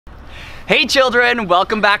Hey children,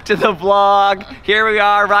 welcome back to the vlog. Here we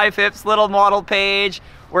are, RyFips little model page.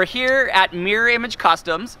 We're here at Mirror Image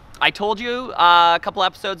Customs. I told you a couple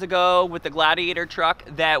episodes ago with the Gladiator truck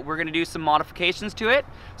that we're gonna do some modifications to it.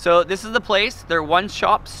 So this is the place, they're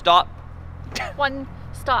one-stop shop.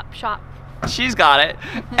 She's got it.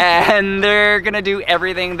 And they're gonna do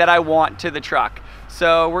everything that I want to the truck.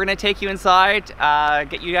 So we're gonna take you inside,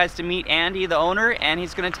 get you guys to meet Andy, the owner, and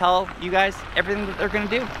he's gonna tell you guys everything that they're gonna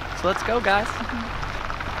do. So let's go, guys.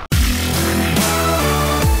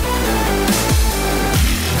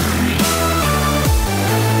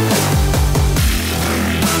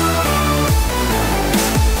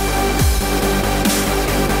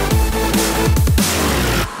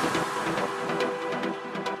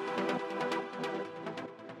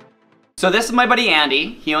 So this is my buddy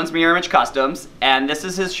Andy. He owns Mirror Image Customs, and this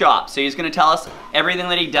is his shop. So he's gonna tell us everything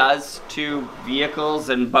that he does to vehicles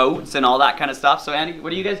and boats and all that kind of stuff. So Andy,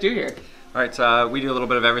 what do you guys do here? All right, we do a little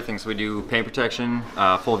bit of everything. So we do paint protection,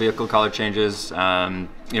 full vehicle color changes. You know,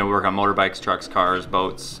 we work on motorbikes, trucks, cars,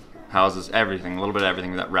 boats, houses, everything. A little bit of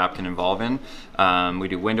everything that wrap can involve in. We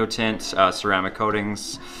do window tint, ceramic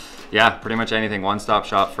coatings. Yeah, pretty much anything. One-stop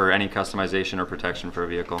shop for any customization or protection for a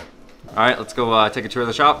vehicle. All right, let's go take a tour of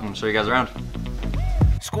the shop and show you guys around.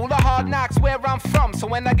 School of hard knocks where I'm from, so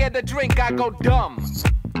when I get a drink, I go dumb.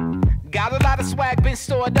 Got a lot of swag, been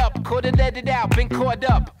stored up, couldn't let it out, been caught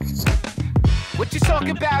up. What you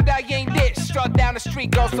talking about, I ain't it, struck down the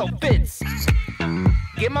street, go so fits.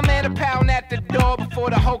 Give my man a pound at the door before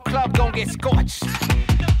the whole club gon' get scorched.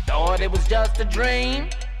 Thought it was just a dream,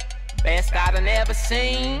 best I'd have never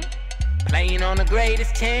seen. Playing on the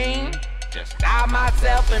greatest team. Just I,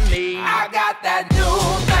 myself, and me. I got that new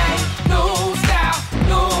thing, new style,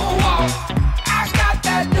 new walk. I got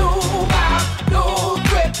that new vibe, new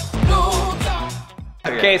grip, new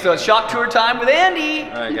tone. Okay, so it's shop tour time with Andy.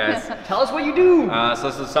 All right, guys. Tell us what you do. So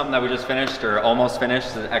this is something that we just finished, or almost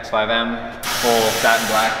finished, the X5M, full satin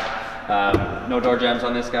black. No door jambs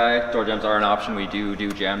on this guy. Door jambs are an option. We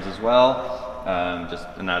do jambs as well, just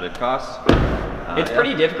an added cost. It's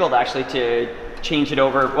pretty difficult actually to change it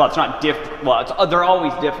over. Well, it's not they're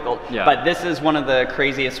always difficult, yeah. But this is one of the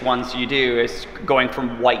craziest ones you do, is going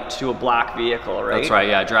from white to a black vehicle, right? That's right,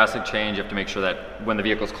 yeah, drastic change. You have to make sure that when the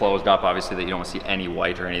vehicle's closed up, obviously, that you don't see any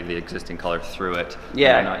white or any of the existing color through it.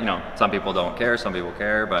 Yeah. And, you know, some people don't care, some people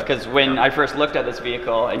care, but... Because when I first looked at this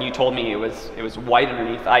vehicle and you told me it was white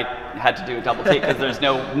underneath, I had to do a double take because there's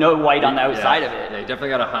no white on the outside of it. Yeah, you definitely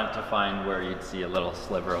got to hunt to find where you'd see a little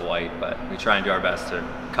sliver of white, but we try and do our best to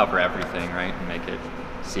cover everything, right, and make it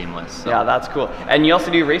seamless. So. Yeah, that's cool. And you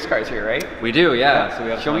also do race cars here, right? We do, yeah. So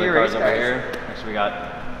we have Show me your race cars over here. Actually, we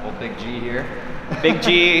got old Big G here. Big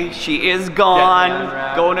G, she is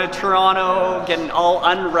gone, going to Toronto, getting all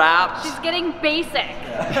unwrapped. She's getting basic.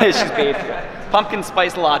 Yeah. She's basic. Pumpkin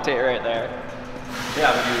spice latte right there.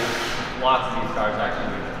 Yeah, we do lots of these cars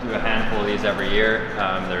actually. We do a handful of these every year.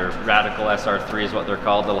 They're Radical SR3 is what they're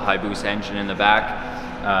called, little high boost engine in the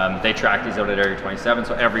back. They track these out at Area 27,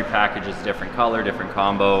 so every package is different color, different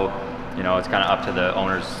combo. You know, it's kind of up to the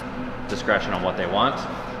owner's discretion on what they want.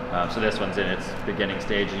 So this one's in its beginning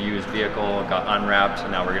stage, a used vehicle, got unwrapped,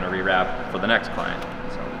 and now we're going to rewrap for the next client.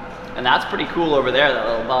 So. And that's pretty cool over there, that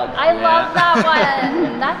little bug. I love that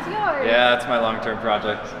one. That's yours. Yeah, that's my long-term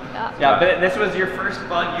project. Yeah, but this was your first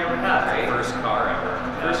bug you ever had, right? First car ever.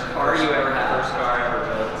 First car you ever had. First car I ever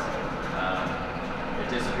built. It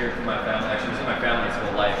disappeared from my family. Actually, it was in my family's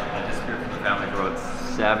whole life. It disappeared from the family for about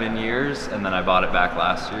 7 years, and then I bought it back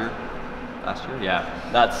last year. Yeah.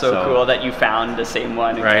 That's so cool that you found the same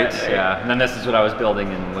one again, right? Yeah. And then this is what I was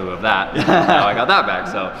building in lieu of that. Now I got that back.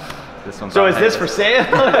 So this one's. So is this for sale?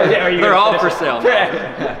 They're all for sale.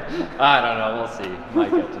 I don't know. We'll see. Might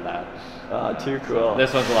get to that. Oh, too cool.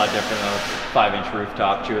 This one's a lot different though. 5-inch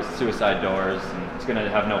rooftop, suicide doors, and it's gonna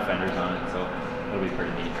have no fenders on it, so it'll be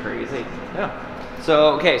pretty neat. Crazy. Yeah.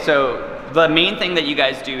 So okay, so the main thing that you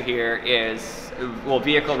guys do here is, well,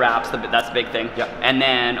 vehicle wraps, that's the big thing. Yep. And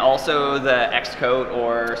then also the X-Coat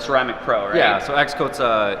or Ceramic Pro, right? Yeah, so X-Coat's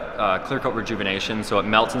a clear coat rejuvenation, so it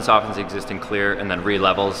melts and softens the existing clear and then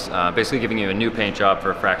re-levels, basically giving you a new paint job for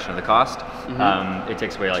a fraction of the cost. Mm-hmm. It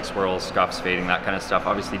takes away like swirls, scuffs, fading, that kind of stuff.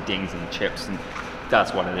 Obviously dings and chips, and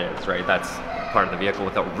that's what it is, right? That's part of the vehicle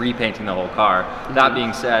without repainting the whole car. Mm-hmm. That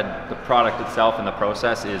being said, the product itself and the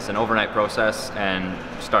process is an overnight process and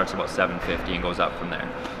starts about $750 and goes up from there.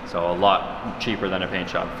 So a lot cheaper than a paint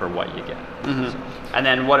shop for what you get. And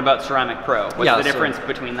then what about Ceramic Pro? What's the difference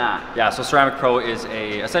between that? Yeah, so Ceramic Pro is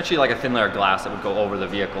essentially like a thin layer of glass that would go over the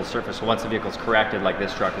vehicle's surface. So once the vehicle's corrected, like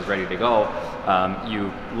this truck is ready to go,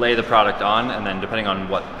 you lay the product on, and then depending on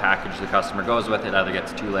what package the customer goes with, it either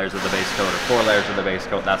gets 2 layers of the base coat or 4 layers of the base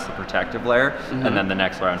coat. That's the protective layer. And then the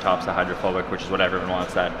next layer on top is the hydrophobic, which is what everyone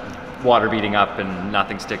wants, that water beating up and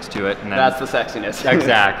nothing sticks to it. And then, that's the sexiness.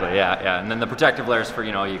 Exactly, yeah. And then the protective layers for,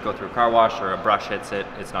 you go through a car wash or a brush hits it,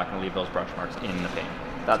 it's not going to leave those brush marks in the paint.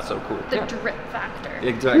 That's so cool. The drip factor.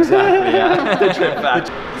 Exactly, yeah. The drip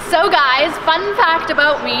factor. So guys, fun fact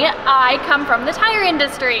about me, I come from the tire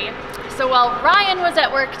industry. So while Ryan was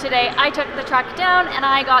at work today, I took the truck down and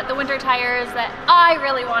I got the winter tires that I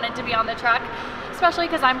really wanted to be on the truck, especially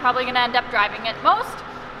because I'm probably going to end up driving it most.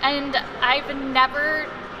 And I've never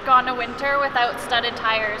gone a winter without studded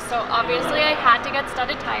tires, so obviously I had to get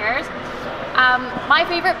studded tires. My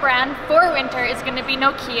favorite brand for winter is going to be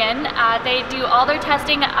Nokian. They do all their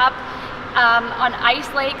testing up on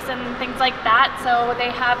ice lakes and things like that, so they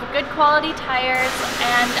have good quality tires,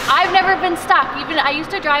 and I've never been stuck. Even I used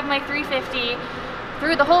to drive my 350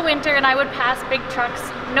 through the whole winter and I would pass big trucks,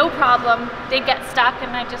 no problem. They'd get stuck and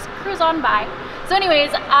I'd just cruise on by. So anyways,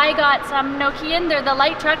 I got some Nokian. They're the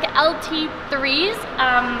light truck LT3s,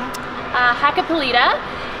 Hakkapeliitta,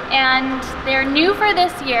 and they're new for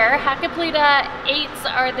this year. Hakkapeliitta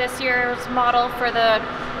 8s are this year's model for the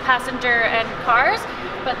passenger and cars,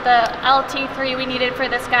 but the LT3 we needed for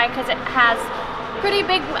this guy because it has pretty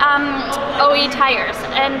big OE tires.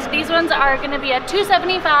 And these ones are going to be a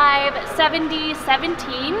 275, 70,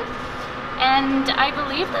 17. And I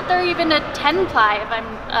believe that they're even a 10 ply, if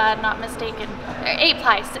I'm not mistaken. They're 8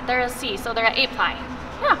 ply, they're a C, so they're at 8 ply.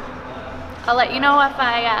 Yeah. I'll let you know if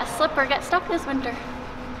I slip or get stuck this winter.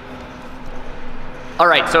 All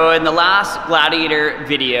right, so in the last Gladiator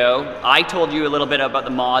video, I told you a little bit about the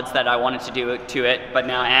mods that I wanted to do to it, but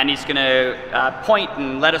now Andy's gonna point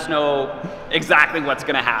and let us know exactly what's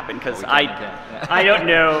gonna happen, because I don't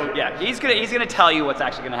know. Yeah, he's gonna tell you what's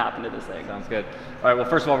actually gonna happen to this thing. Sounds good. All right, well,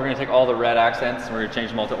 first of all, we're gonna take all the red accents and we're gonna change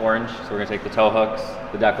them all to orange. So we're gonna take the tow hooks,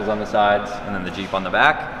 the decals on the sides, and then the Jeep on the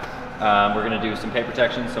back. We're going to do some paint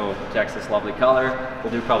protection, so it protects this lovely color.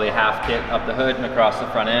 We'll do probably a half kit up the hood and across the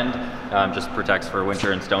front end. Just protects for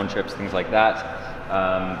winter and stone chips, things like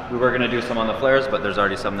that. We were going to do some on the flares, but there's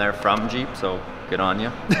already some there from Jeep, so good on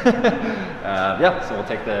you. Yeah, so we'll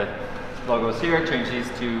take the logos here, change these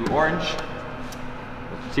to orange.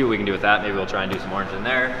 See what we can do with that. Maybe we'll try and do some orange in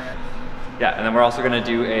there. Yeah, and then we're also going to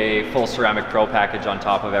do a full Ceramic Pro package on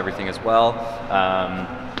top of everything as well.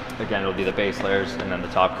 Again, it'll be the base layers and then the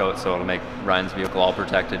top coat, so it'll make Ryan's vehicle all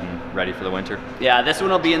protected and ready for the winter. Yeah, this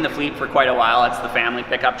one will be in the fleet for quite a while. It's the family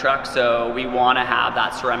pickup truck, so we want to have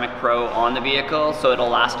that Ceramic Pro on the vehicle so it'll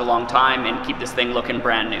last a long time and keep this thing looking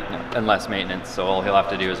brand new. Yeah, and less maintenance, so all he'll have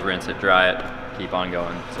to do is rinse it, dry it, keep on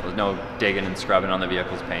going. So there's no digging and scrubbing on the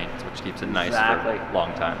vehicle's paint, which keeps it nice for a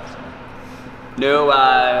long time. So. No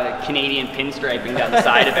Canadian pinstriping down the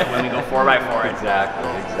side of it when we go 4x4.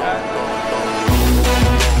 Exactly.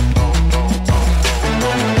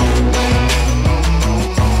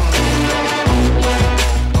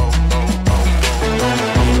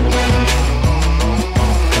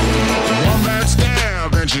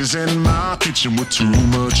 She's in my kitchen with too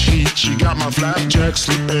much heat. She got my flapjack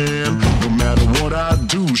slipping. No matter what I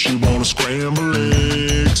do, she wanna scramble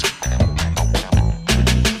eggs. 3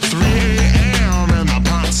 a.m. and the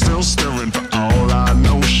pot's still stirring. For all I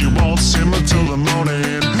know, she won't simmer till the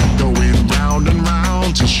morning. Going round and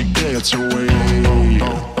round till she gets her way.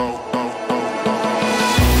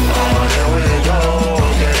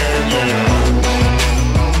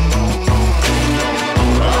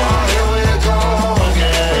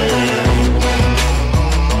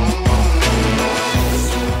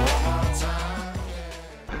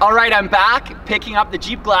 All right, I'm back picking up the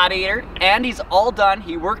Jeep Gladiator. Andy's all done.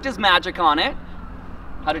 He worked his magic on it.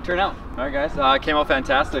 How'd it turn out? All right, guys, it came out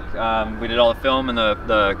fantastic. We did all the film and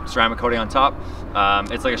the ceramic coating on top.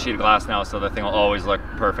 It's like a sheet of glass now, so the thing will always look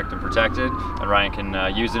perfect and protected, and Ryan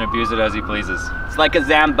can use and abuse it as he pleases. It's like a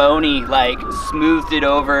Zamboni, like smoothed it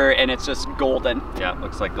over and it's just golden. Yeah,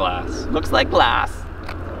 looks like glass. Looks like glass.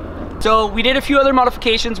 So we did a few other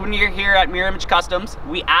modifications when you're here at Mirror Image Customs.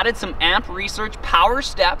 We added some amp research power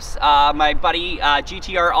steps. My buddy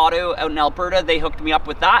GTR Auto out in Alberta, they hooked me up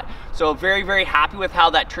with that. So very, very happy with how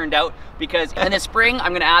that turned out, because in the spring,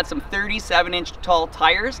 I'm gonna add some 37-inch tall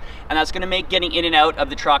tires, and that's gonna make getting in and out of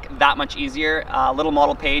the truck that much easier. Little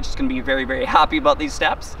model page is gonna be very, very happy about these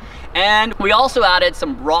steps. And we also added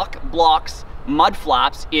some rock blocks mud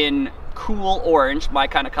flaps in cool orange, my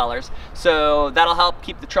kind of colors. So that'll help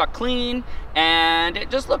keep the truck clean, and it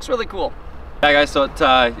just looks really cool. Yeah guys, so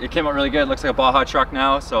it came out really good. It looks like a Baja truck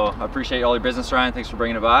now, so I appreciate all your business, Ryan. Thanks for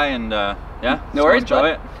bringing it by, and yeah, No worries,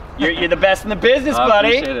 enjoy it. You're the best in the business,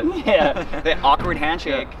 buddy. Appreciate it. Yeah, the awkward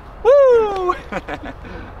handshake. Woo!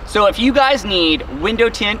 So if you guys need window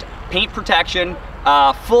tint, paint protection,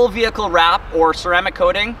 full vehicle wrap, or ceramic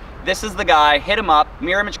coating, this is the guy. Hit him up.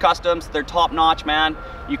 Mirror Image Customs. They're top notch, man.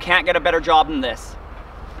 You can't get a better job than this.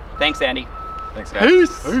 Thanks, Andy. Thanks, guys.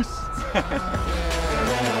 Peace. Peace.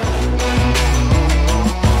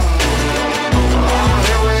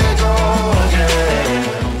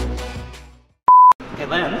 Hey,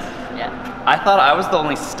 Linz. Yeah. I thought I was the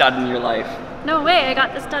only stud in your life. No way, I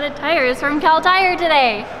got the studded tires from Cal Tire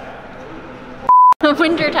today.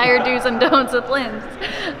 Winter tire do's and don'ts with Linz.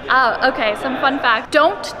 Okay, some fun facts.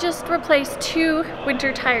 Don't just replace 2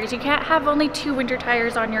 winter tires. You can't have only 2 winter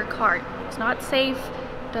tires on your car. It's not safe.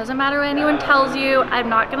 Doesn't matter what anyone tells you. I'm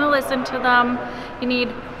not gonna listen to them. You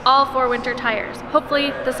need all 4 winter tires.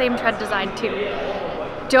 Hopefully the same tread design too.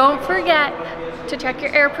 Don't forget to check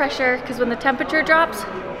your air pressure, because when the temperature drops,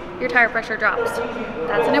 your tire pressure drops.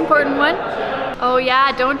 That's an important one. Oh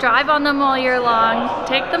yeah, don't drive on them all year long.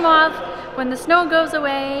 Take them off when the snow goes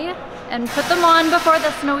away and put them on before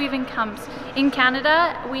the snow even comes. In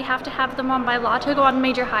Canada, we have to have them on by law to go on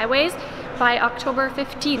major highways by October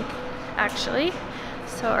 15th, actually.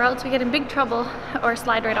 So, or else we get in big trouble or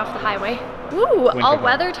slide right off the highway. Ooh,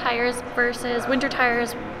 all-weather tires versus winter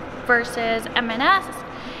tires versus M&S.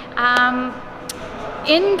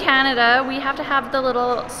 In Canada, we have to have the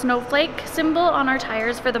little snowflake symbol on our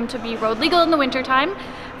tires for them to be road legal in the winter time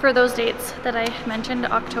for those dates that I mentioned,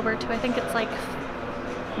 October to I think it's like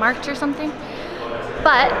March or something.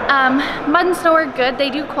 But mud and snow are good. They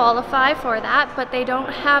do qualify for that, but they don't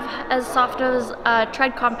have as soft as a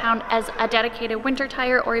tread compound as a dedicated winter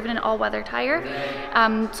tire or even an all-weather tire.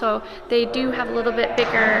 So they do have a little bit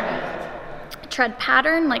bigger tread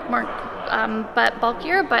pattern, like more but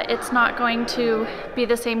bulkier, but it's not going to be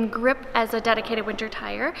the same grip as a dedicated winter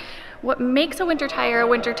tire. What makes a winter tire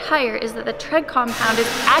is that the tread compound is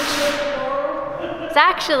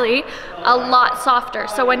actually a lot softer.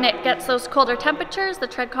 So when it gets those colder temperatures, the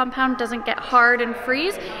tread compound doesn't get hard and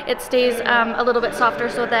freeze. It stays a little bit softer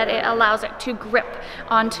so that it allows it to grip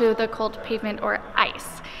onto the cold pavement or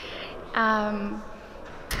ice.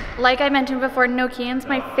 Like I mentioned before, Nokian's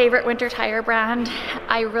my favorite winter tire brand.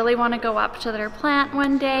 I really want to go up to their plant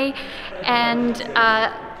one day, and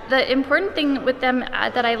the important thing with them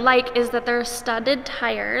that I like is that they're studded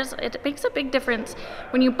tires. It makes a big difference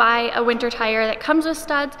when you buy a winter tire that comes with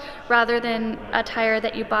studs rather than a tire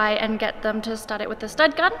that you buy and get them to stud it with a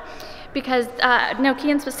stud gun, because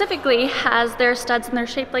Nokian specifically has their studs and they're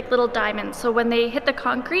shaped like little diamonds. So when they hit the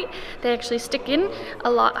concrete, they actually stick in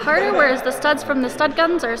a lot harder, whereas the studs from the stud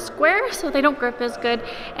guns are square, so they don't grip as good,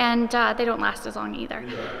 and they don't last as long either.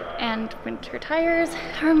 And winter tires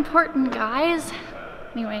are important, guys.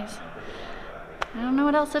 Anyways, I don't know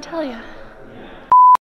what else to tell you.